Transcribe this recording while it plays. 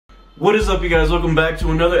What is up, you guys? Welcome back to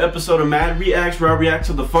another episode of Mad Reacts, where I react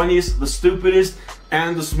to the funniest, the stupidest,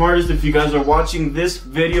 and the smartest. If you guys are watching this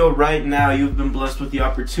video right now, you've been blessed with the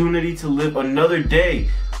opportunity to live another day.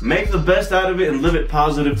 Make the best out of it and live it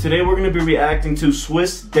positive. Today we're going to be reacting to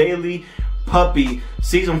Swiss Daily Puppy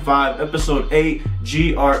Season 5, Episode 8,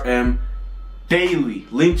 GRM Daily.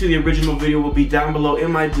 Link to the original video will be down below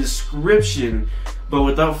in my description. But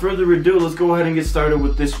without further ado, let's go ahead and get started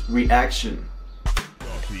with this reaction.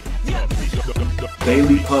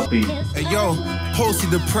 Daily Puppy. Hey yo, Posey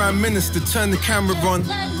the Prime Minister, turn the camera on.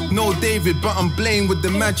 No David, but I'm blamed with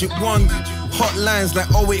the magic wand. Hotlines like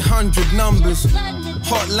 0800 numbers.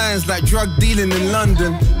 Hotlines like drug dealing in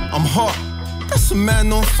London. I'm hot, that's a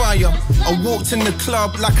man on fire. I walked in the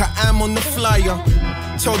club like I am on the flyer.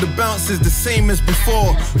 Tell the bouncers the same as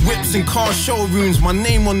before. Whips in car showrooms, my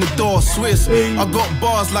name on the door. Swiss, I got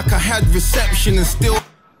bars like I had reception and still.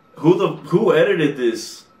 Who edited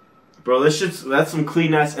this? Bro, that's some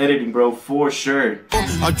clean ass editing, bro, for sure.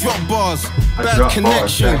 I drop bars, bad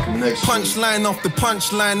connection. Punchline off the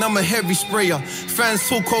punchline, I'm a heavy sprayer. Fans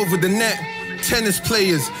talk over the net. Tennis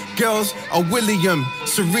players, girls are William,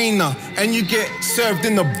 Serena, and you get served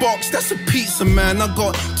in the box. That's a pizza, man. I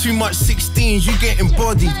got too much 16s, you get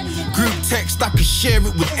embodied. Group text, I can share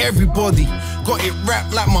it with everybody. Got it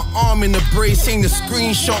wrapped like my arm in a brace. Ain't a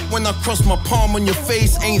screenshot when I cross my palm on your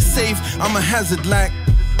face. Ain't safe, I'm a hazard like.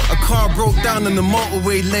 A car broke down in the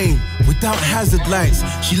motorway lane without hazard lights.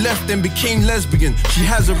 She left and became lesbian. She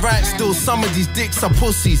has a right, still some of these dicks are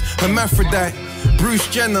pussies. Hermaphrodite. Bruce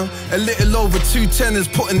Jenner, a little over 2 tenors,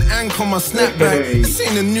 put an ank on my snapback. This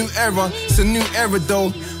ain't a new era, it's a new era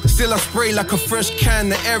though. Still I spray like a fresh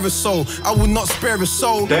can of aerosol. I will not spare a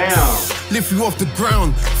soul. Damn. Lift you off the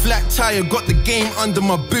ground. Flat tire, got the game under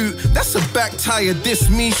my boot. That's a back tire, this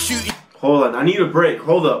me shooting. Hold on, I need a break,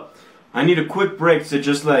 hold up. I need a quick break to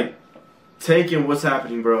just like take in what's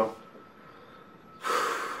happening, bro.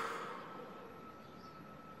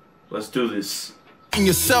 Let's do this. In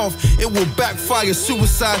yourself, it will backfire.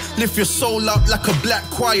 Suicide, lift your soul up like a black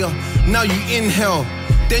choir. Now you inhale,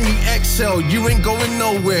 then you exhale. You ain't going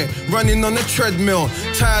nowhere, running on a treadmill.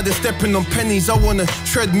 Tired of stepping on pennies, I wanna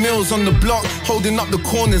treadmills on the block, holding up the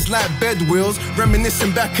corners like bed wheels.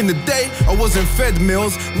 Reminiscing back in the day, I wasn't fed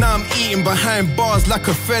meals. Now I'm eating behind bars like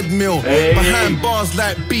a fed meal. Behind bars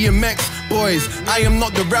like BMX boys. I am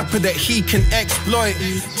not the rapper that he can exploit.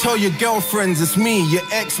 Tell your girlfriends it's me, your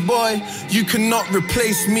ex-boy. You cannot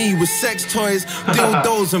replace me with sex toys.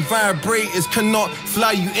 Dildos and vibrators cannot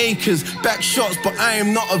fly you acres. Back shots, but I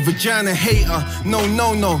am not a vagina hater. No,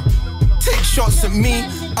 no, no. Take shots at me,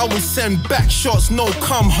 I will send back shots, no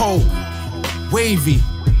come ho. Wavy,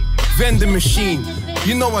 vending machine.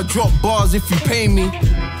 You know I drop bars if you pay me.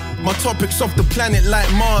 My topic's off the planet like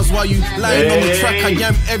Mars. While you lying on the track, I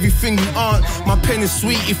am everything you aren't. My pen is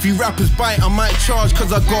sweet, if you rappers bite, I might charge.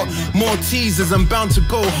 Cause I got more teasers, I'm bound to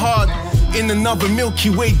go hard in another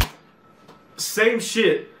Milky Way. Same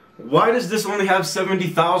shit. Why does this only have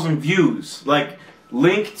 70,000 views? Like,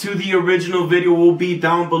 link to the original video will be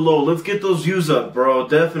down below. Let's get those views up, bro,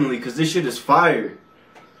 definitely, cause this shit is fire.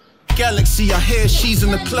 Galaxy, I hear she's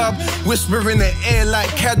in the club, whisper in the air like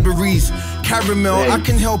Cadbury's. Caramel, I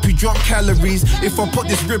can help you drop calories. If I put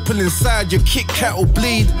this ripple inside, your Kit Kat will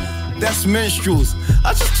bleed. That's menstruals.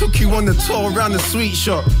 I just took you on the tour around the sweet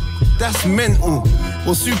shop. That's mental.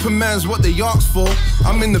 Well, Superman's what they asked for.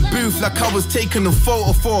 I'm in the booth like I was taking a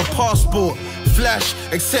photo for a passport. Flash,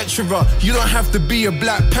 etc. You don't have to be a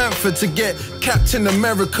Black Panther to get Captain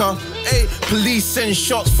America. Hey, police send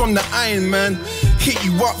shots from the Iron Man. Hit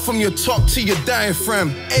you up from your top to your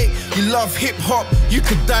diaphragm. Hey, you love hip hop, you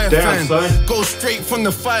could die a fan. Son. Go straight from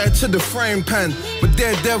the fire to the frying pan. But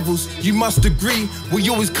daredevils, you must agree, we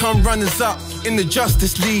always come runners up. In the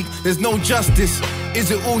Justice League, there's no justice. Is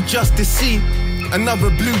it all justice? See, another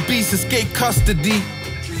blue beast escaped custody.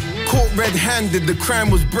 Caught red-handed, the crime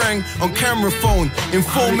was brang on camera phone.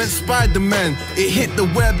 Informant Spider-Man, it hit the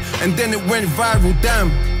web and then it went viral. Damn,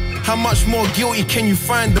 how much more guilty can you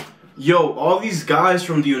find? Yo, all these guys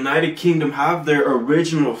from the United Kingdom have their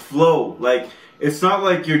original flow. Like, it's not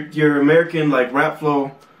like your American like rap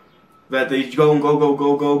flow that they go and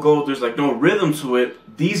go. There's like no rhythm to it.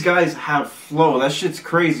 These guys have flow. That shit's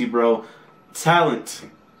crazy, bro. Talent.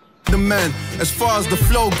 The man, as far as the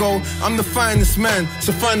flow go, I'm the finest man.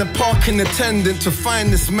 So find a parking attendant to find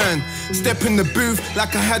this man. Step in the booth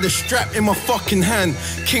like I had a strap in my fucking hand.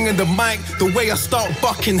 King of the mic, the way I start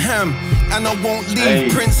Buckingham. And I won't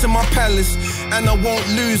leave Prince in my palace. And I won't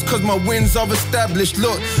lose cause my wins are established.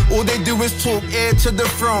 Look, all they do is talk heir to the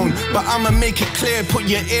throne. But I'ma make it clear, put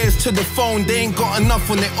your ears to the phone. They ain't got enough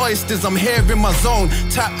on their oysters, I'm here in my zone.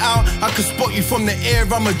 Tap out, I can spot you from the air,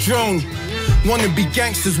 I'm a drone. Wanna be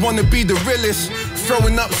gangsters, wanna be the realest.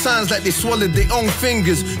 Throwing up signs like they swallowed their own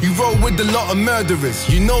fingers. You roll with a lot of murderers,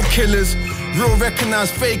 you know killers. Real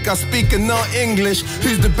recognize fake, I speak enough English.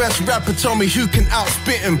 Who's the best rapper? Tell me who can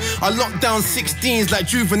outspit him. I lock down 16s like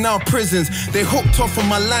juvenile prisons. They hooked off on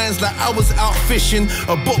my lines like I was out fishing.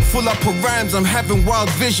 A book full up of rhymes, I'm having wild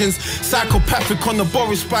visions. Psychopathic on the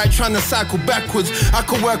Boris bike, trying to cycle backwards. I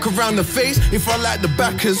could work around the face if I like the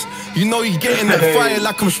backers. You know you getting that fire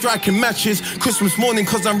like I'm striking matches. Christmas morning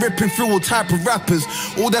cause I'm ripping through all type of rappers.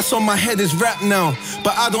 All that's on my head is rap now,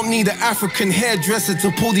 but I don't need an African hairdresser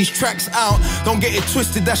to pull these tracks out. Don't get it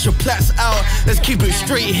twisted, that's your plat's out. Let's keep it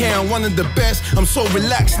straight here, I'm one of the best. I'm so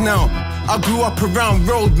relaxed now. I grew up around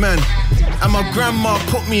road, man, and my grandma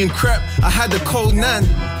put me in crap. I had a cold nan,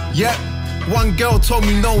 yep. One girl told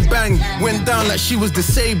me no bang, went down like she was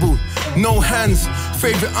disabled. No hands,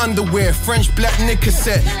 favorite underwear, French black knicker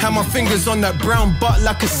set. Had my fingers on that brown butt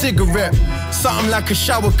like a cigarette. Something like a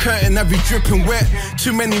shower curtain, I be dripping wet.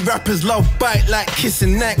 Too many rappers love bite like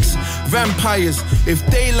kissing necks. Vampires, if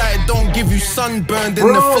daylight don't give you sunburn,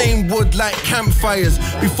 then the flame would like campfires.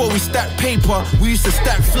 Before we stack paper, we used to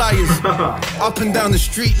stack flyers. Up and down the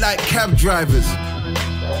street like cab drivers.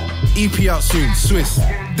 EP out soon, Swiss,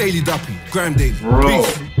 Daily Duppy, Grime Daily.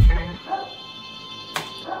 Peace.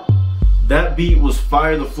 That beat was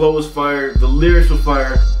fire, the flow was fire, the lyrics were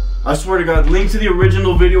fire. I swear to God, link to the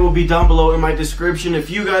original video will be down below in my description. If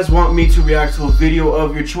you guys want me to react to a video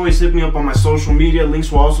of your choice, hit me up on my social media. Links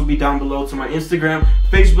will also be down below to my Instagram,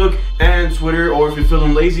 Facebook, and Twitter. Or if you're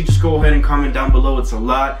feeling lazy, just go ahead and comment down below. It's a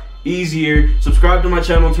lot easier. Subscribe to my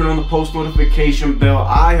channel and turn on the post notification bell.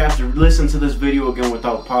 I have to listen to this video again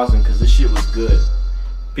without pausing because this shit was good.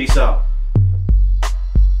 Peace out.